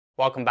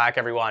Welcome back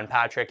everyone,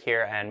 Patrick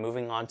here, and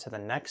moving on to the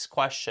next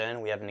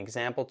question, we have an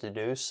example to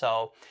do.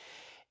 So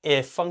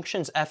if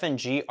functions f and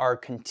g are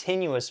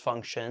continuous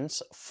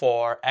functions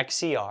for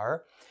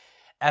xer,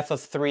 f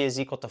of 3 is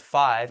equal to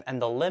 5, and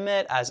the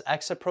limit as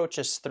x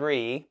approaches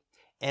 3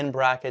 in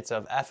brackets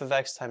of f of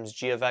x times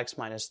g of x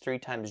minus 3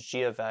 times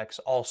g of x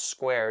all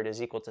squared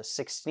is equal to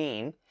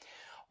 16,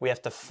 we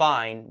have to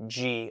find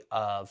g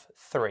of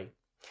 3.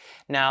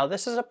 Now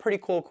this is a pretty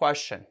cool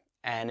question,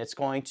 and it's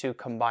going to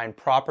combine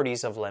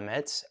properties of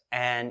limits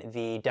and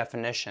the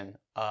definition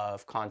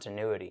of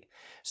continuity.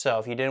 So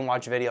if you didn't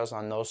watch videos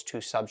on those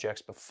two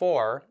subjects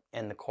before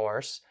in the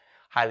course,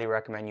 highly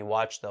recommend you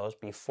watch those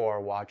before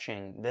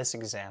watching this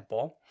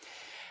example.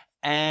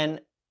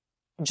 And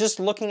just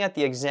looking at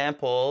the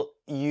example,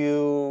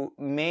 you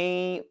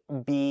may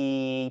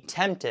be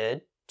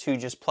tempted to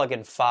just plug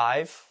in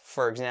 5,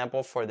 for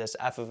example, for this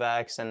f of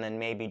x, and then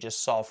maybe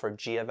just solve for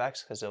g of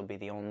x, because it'll be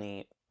the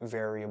only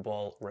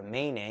variable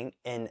remaining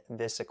in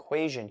this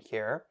equation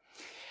here.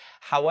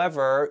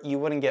 However, you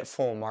wouldn't get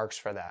full marks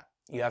for that.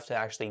 You have to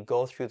actually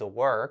go through the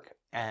work,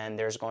 and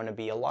there's going to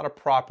be a lot of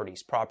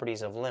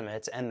properties of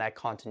limits, and that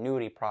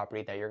continuity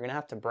property that you're going to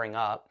have to bring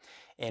up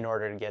in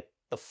order to get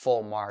the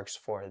full marks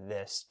for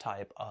this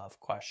type of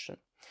question.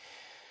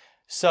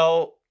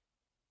 So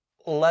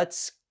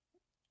let's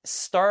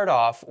start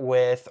off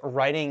with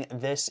writing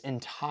this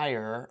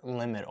entire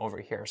limit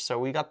over here. So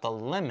we got the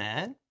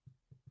limit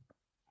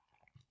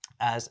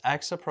as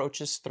x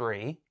approaches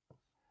 3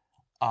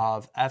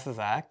 of f of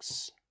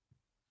x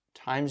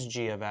times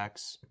g of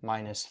x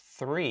minus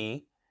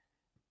 3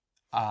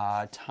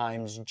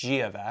 times g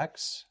of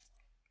x,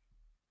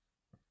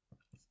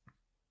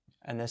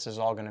 and this is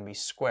all going to be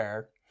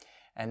squared,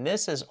 and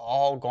this is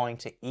all going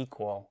to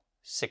equal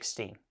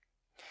 16.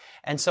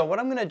 And so what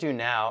I'm going to do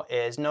now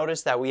is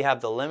notice that we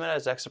have the limit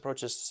as x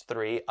approaches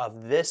 3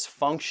 of this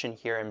function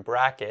here in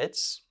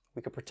brackets.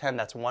 We could pretend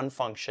that's one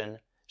function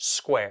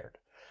squared.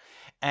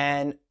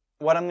 And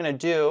what I'm going to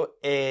do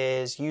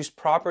is use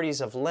properties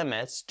of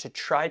limits to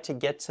try to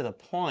get to the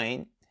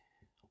point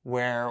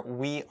where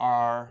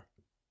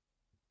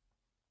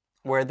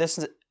where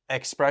this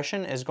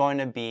expression is going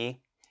to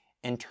be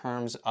in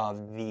terms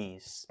of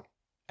these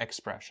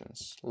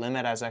expressions.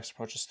 Limit as x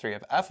approaches 3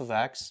 of f of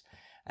x,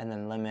 and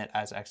then limit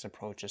as x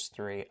approaches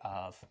 3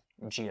 of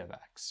g of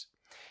x.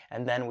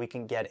 And then we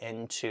can get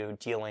into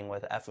dealing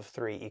with f of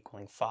 3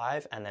 equaling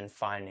 5 and then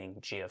finding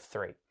g of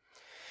 3.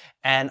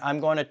 And I'm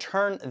going to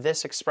turn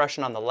this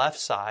expression on the left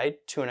side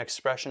to an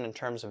expression in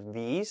terms of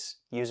these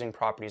using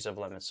properties of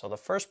limits. So the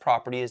first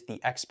property is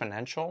the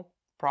exponential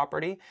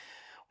property,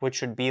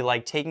 which would be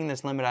like taking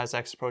this limit as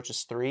x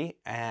approaches 3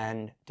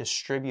 and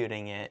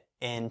distributing it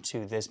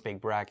into this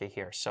big bracket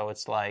here. So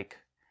it's like,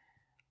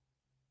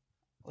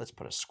 let's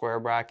put a square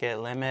bracket,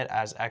 limit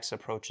as x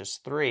approaches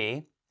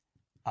 3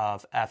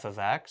 of f of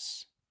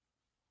x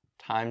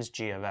times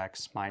g of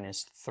x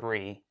minus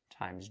 3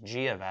 times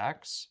g of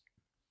x,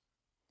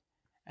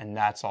 and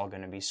that's all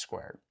going to be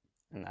squared,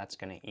 and that's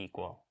going to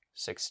equal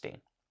 16.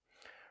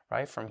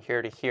 Right? From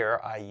here to here,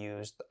 I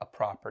used a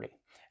property.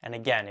 And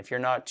again, if you're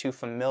not too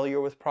familiar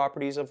with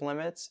properties of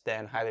limits,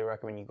 then highly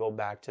recommend you go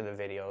back to the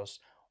videos,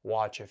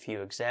 watch a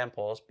few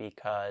examples,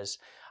 because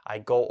I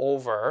go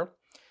over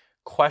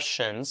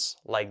questions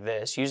like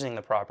this using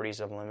the properties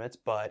of limits,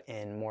 but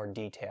in more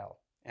detail,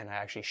 and I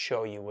actually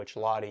show you which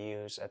law to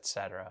use,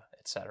 etc.,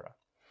 etc.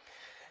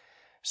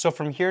 So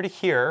from here to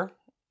here,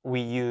 we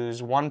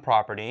use one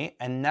property,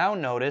 and now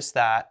notice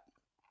that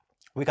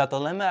we got the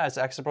limit as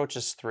x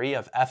approaches 3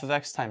 of f of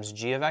x times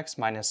g of x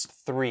minus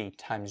 3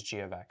 times g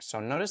of x. So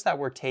notice that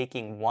we're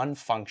taking one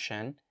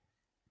function,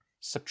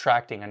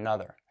 subtracting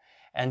another.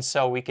 And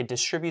so we could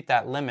distribute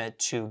that limit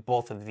to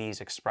both of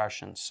these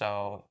expressions.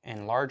 So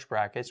in large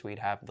brackets, we'd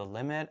have the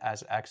limit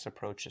as x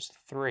approaches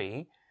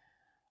 3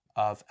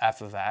 of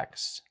f of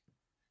x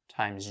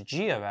times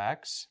g of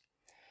x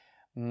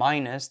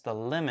minus the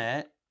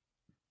limit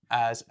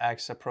as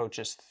x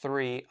approaches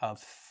 3 of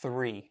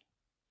 3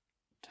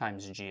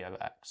 times g of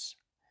x.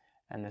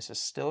 And this is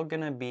still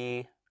going to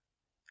be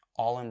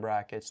all in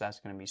brackets.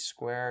 That's going to be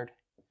squared,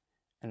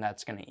 and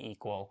that's going to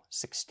equal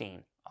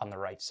 16 on the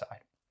right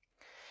side.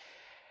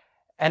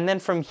 And then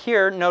from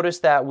here, notice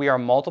that we are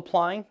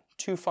multiplying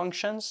two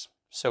functions.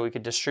 So we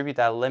could distribute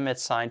that limit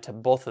sign to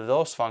both of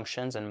those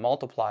functions and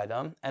multiply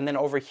them. And then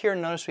over here,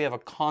 notice we have a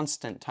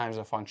constant times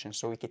a function.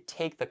 So we could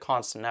take the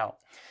constant out.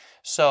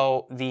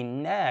 So the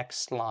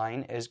next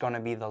line is going to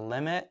be the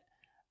limit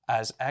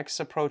as x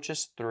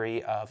approaches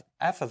 3 of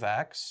f of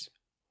x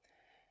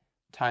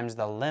times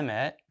the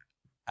limit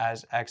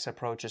as x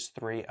approaches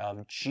 3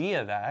 of g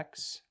of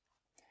x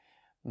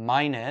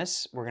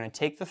minus, we're going to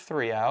take the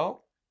 3 out,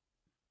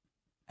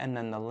 and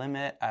then the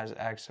limit as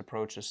x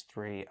approaches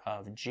 3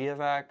 of g of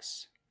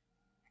x.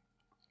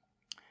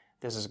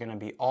 This is going to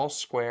be all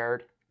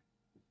squared,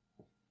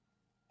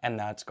 and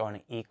that's going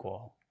to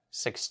equal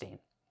 16.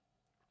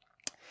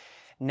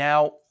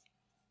 Now,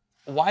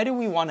 why do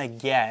we want to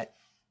get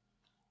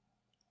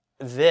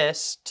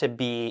this to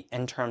be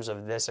in terms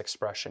of this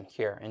expression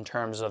here, in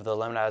terms of the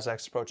limit as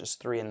x approaches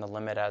 3 and the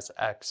limit as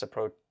x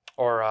approach,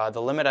 or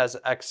the limit as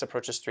x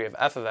approaches 3 of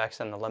f of x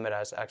and the limit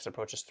as x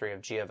approaches 3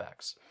 of g of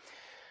x.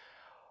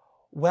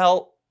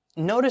 Well,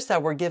 notice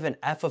that we're given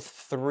f of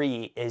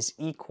 3 is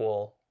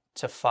equal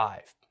to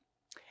 5.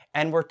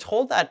 And we're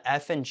told that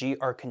f and g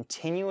are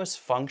continuous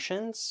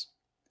functions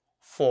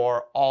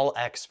for all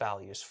x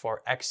values,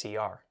 for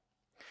XER,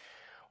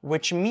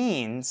 which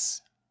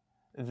means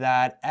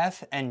that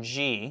f and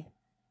g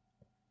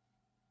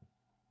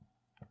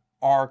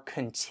are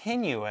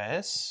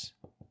continuous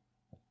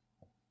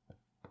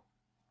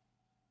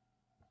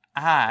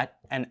at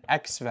an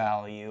x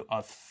value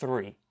of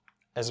 3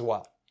 as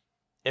well.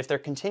 If they're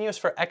continuous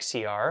for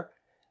XER,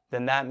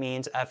 then that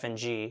means f and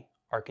g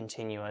are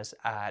continuous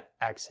at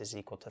x is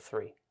equal to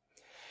 3.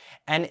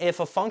 And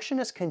if a function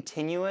is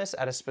continuous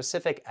at a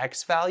specific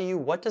x value,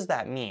 what does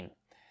that mean?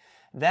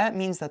 That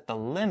means that the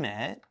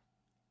limit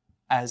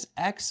as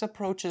x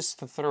approaches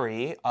to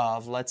 3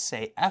 of, let's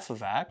say, f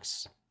of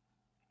x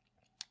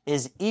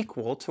is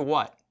equal to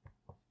what?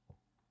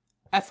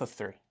 F of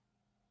 3.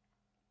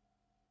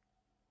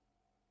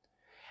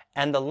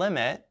 And the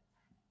limit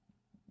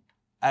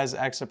as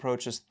x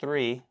approaches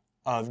 3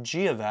 of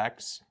g of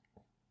x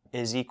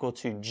is equal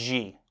to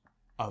g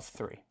of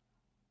 3.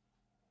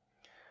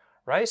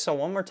 Right? So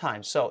one more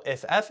time. So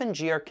if f and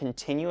g are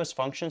continuous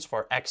functions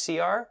for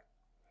XER,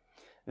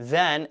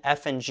 then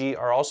f and g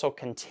are also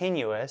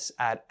continuous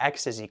at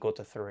x is equal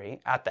to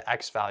 3, at the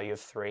x value of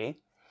 3.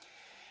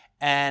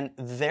 And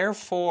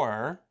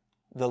therefore,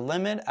 the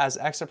limit as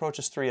x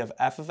approaches 3 of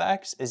f of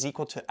x is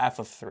equal to f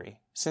of 3.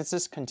 Since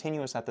it's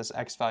continuous at this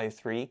x value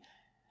 3,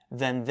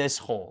 then this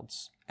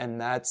holds. And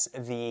that's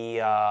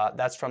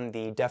from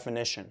the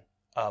definition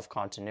of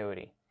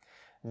continuity.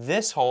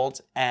 This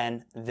holds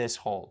and this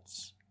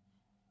holds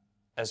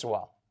as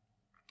well.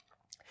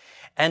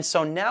 And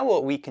so now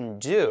what we can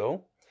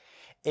do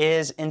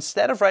is,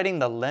 instead of writing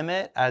the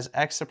limit as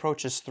x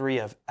approaches 3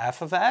 of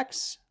f of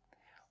x,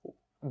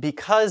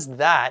 because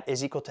that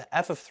is equal to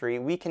f of 3,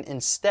 we can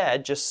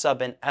instead just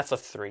sub in f of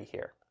 3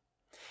 here.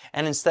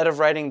 And instead of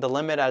writing the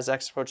limit as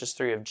x approaches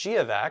 3 of g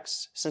of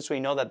x, since we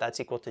know that that's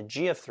equal to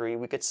g of 3,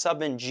 we could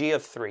sub in g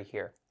of 3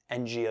 here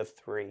and g of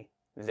 3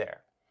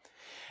 there.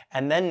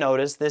 And then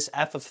notice this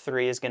f of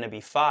 3 is going to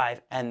be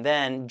 5, and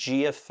then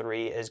g of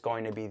 3 is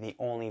going to be the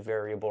only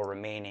variable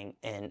remaining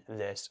in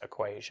this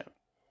equation.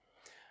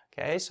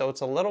 Okay, so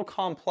it's a little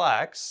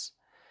complex,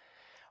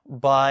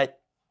 but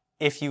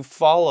if you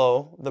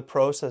follow the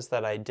process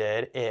that I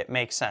did, it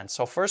makes sense.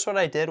 So first what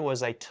I did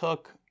was I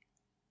took,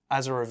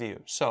 as a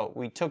review, so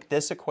we took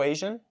this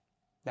equation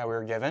that we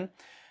were given.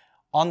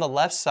 On the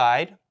left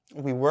side,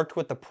 we worked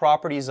with the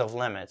properties of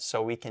limits.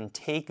 So we can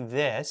take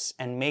this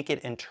and make it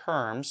in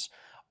terms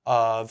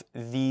of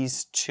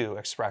these two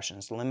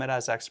expressions, limit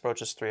as x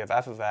approaches 3 of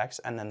f of x,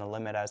 and then the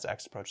limit as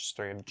x approaches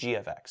 3 of g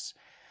of x.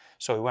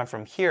 So we went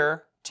from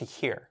here to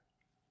here,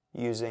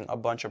 using a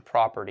bunch of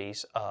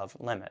properties of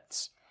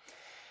limits.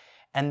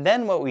 And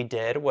then what we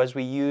did was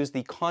we used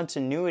the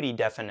continuity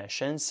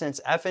definition.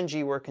 Since f and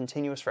g were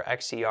continuous for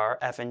XER,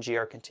 f and g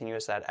are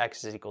continuous at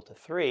x is equal to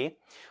 3,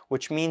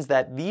 which means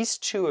that these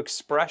two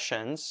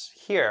expressions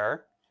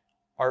here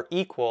are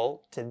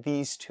equal to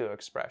these two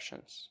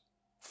expressions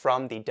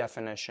from the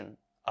definition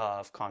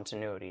of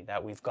continuity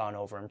that we've gone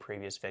over in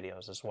previous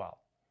videos as well.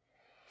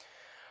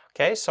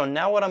 Okay, so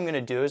now what I'm going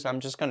to do is I'm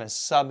just going to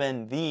sub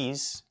in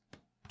these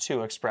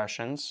two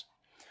expressions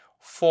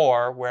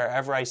for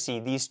wherever I see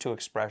these two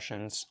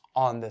expressions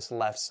on this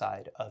left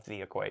side of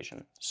the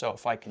equation. So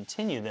if I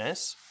continue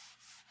this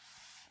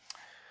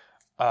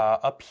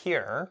up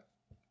here,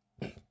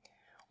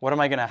 what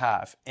am I going to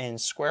have? In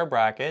square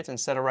brackets,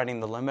 instead of writing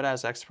the limit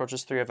as x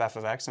approaches 3 of f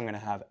of x, I'm going to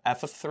have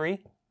f of 3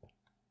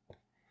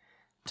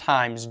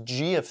 times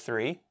g of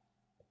 3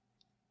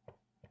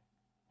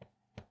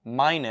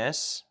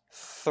 minus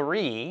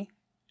 3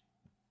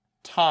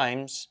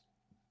 times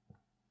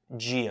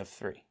g of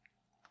 3.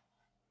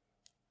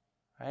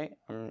 Right?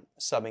 I'm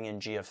subbing in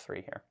g of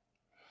 3 here.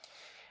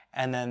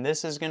 And then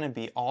this is going to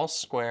be all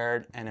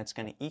squared, and it's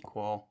going to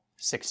equal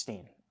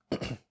 16.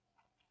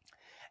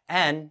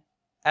 And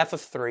f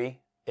of 3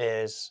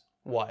 is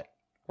what?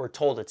 We're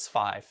told it's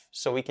 5.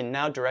 So we can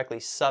now directly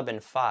sub in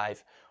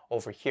 5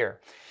 over here.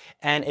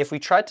 And if we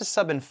tried to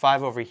sub in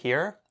 5 over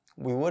here,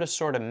 we would have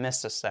sort of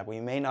missed a step. We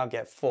may not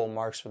get full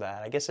marks for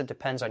that. I guess it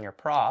depends on your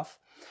prof.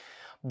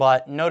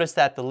 But notice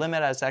that the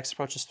limit as x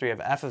approaches 3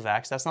 of f of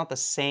x, that's not the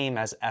same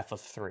as f of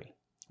 3.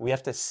 We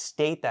have to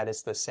state that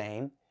it's the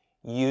same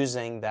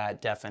using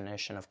that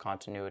definition of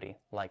continuity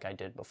like I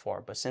did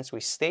before. But since we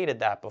stated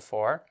that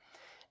before,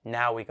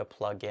 now we could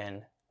plug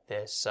in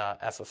this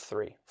f of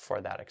 3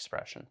 for that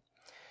expression.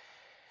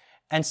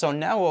 And so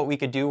now what we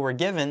could do, we're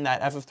given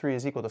that f of 3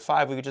 is equal to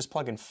 5, we could just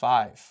plug in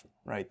 5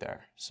 right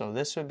there. So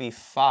this would be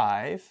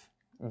 5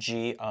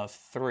 g of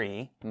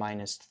 3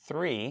 minus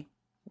 3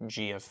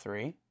 g of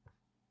 3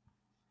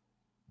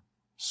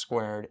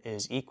 squared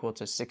is equal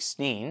to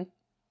 16.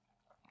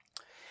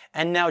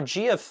 And now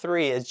g of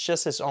 3 is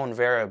just its own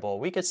variable.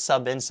 We could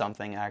sub in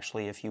something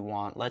actually if you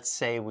want. Let's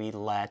say we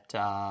let's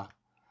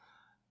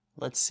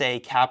say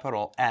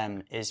capital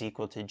M is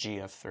equal to g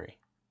of 3.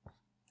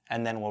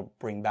 And then we'll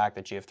bring back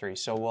the g of 3.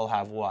 So we'll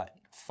have what?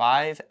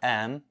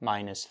 5m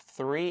minus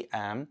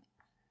 3m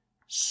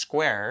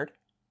squared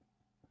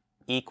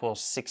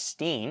equals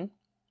 16.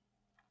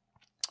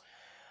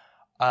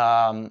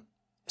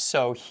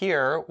 So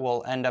here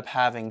we'll end up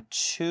having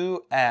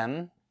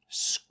 2m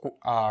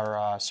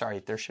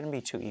sorry, there shouldn't be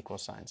two equal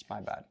signs,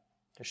 my bad.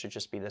 There should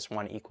just be this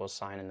one equal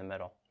sign in the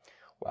middle.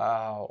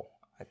 Wow,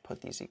 I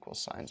put these equal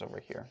signs over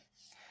here.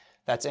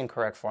 That's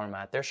incorrect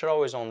format. There should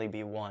always only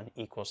be one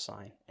equal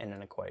sign in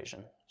an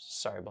equation.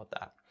 Sorry about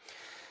that.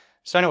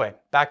 So anyway,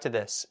 back to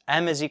this.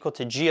 M is equal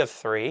to g of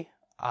 3.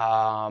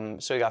 So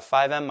we got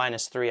 5m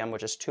minus 3m,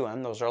 which is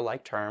 2m. Those are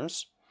like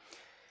terms.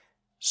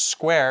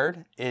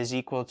 Squared is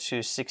equal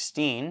to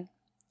 16.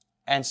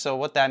 And so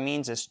what that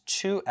means is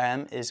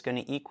 2m is going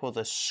to equal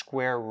the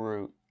square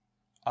root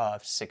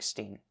of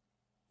 16.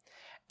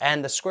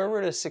 And the square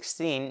root of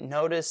 16,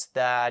 notice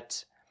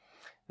that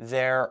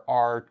there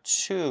are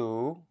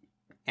two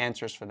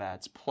answers for that.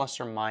 It's plus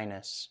or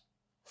minus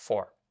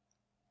 4.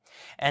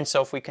 And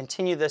so if we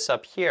continue this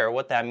up here,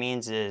 what that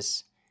means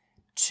is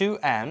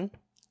 2m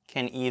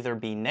can either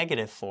be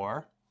negative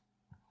 4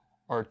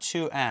 or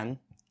 2m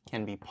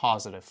can be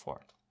positive 4.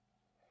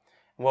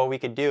 What we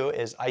could do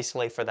is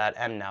isolate for that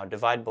m now.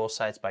 Divide both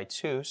sides by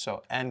 2,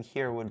 so m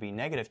here would be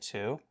negative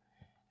 2,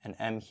 and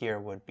m here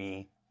would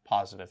be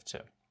positive 2.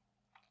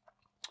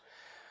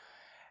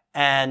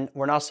 And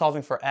we're now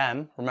solving for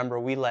m. Remember,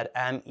 we let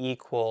m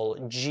equal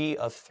g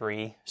of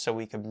 3, so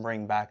we can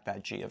bring back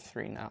that g of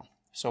 3 now.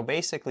 So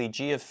basically,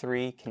 g of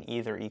 3 can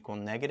either equal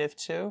negative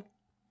 2,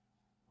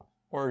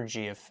 or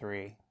g of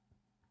 3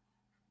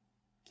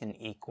 can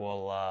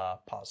equal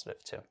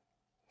positive 2.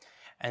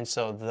 And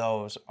so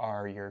those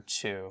are your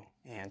two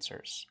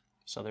answers.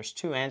 So there's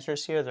two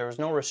answers here. There was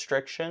no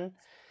restriction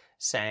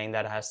saying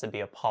that it has to be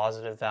a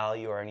positive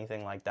value or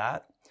anything like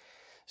that.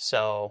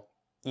 So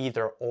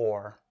either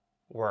or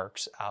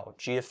works out.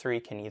 G of 3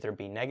 can either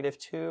be negative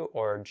 2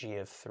 or g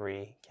of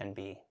 3 can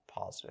be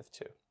positive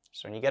 2.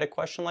 So when you get a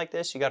question like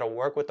this, you got to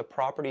work with the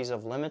properties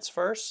of limits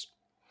first,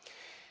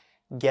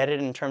 get it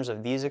in terms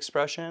of these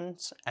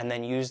expressions, and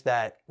then use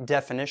that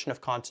definition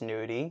of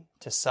continuity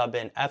to sub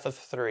in f of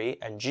 3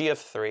 and g of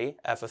 3,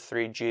 f of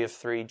 3, g of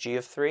 3, g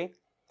of 3.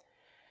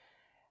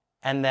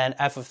 And then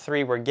f of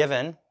 3 we're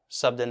given,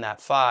 subbed in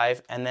that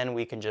 5, and then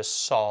we can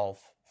just solve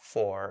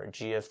for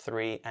g of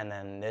 3, and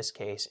then in this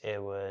case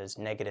it was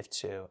negative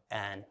 2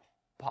 and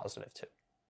positive 2.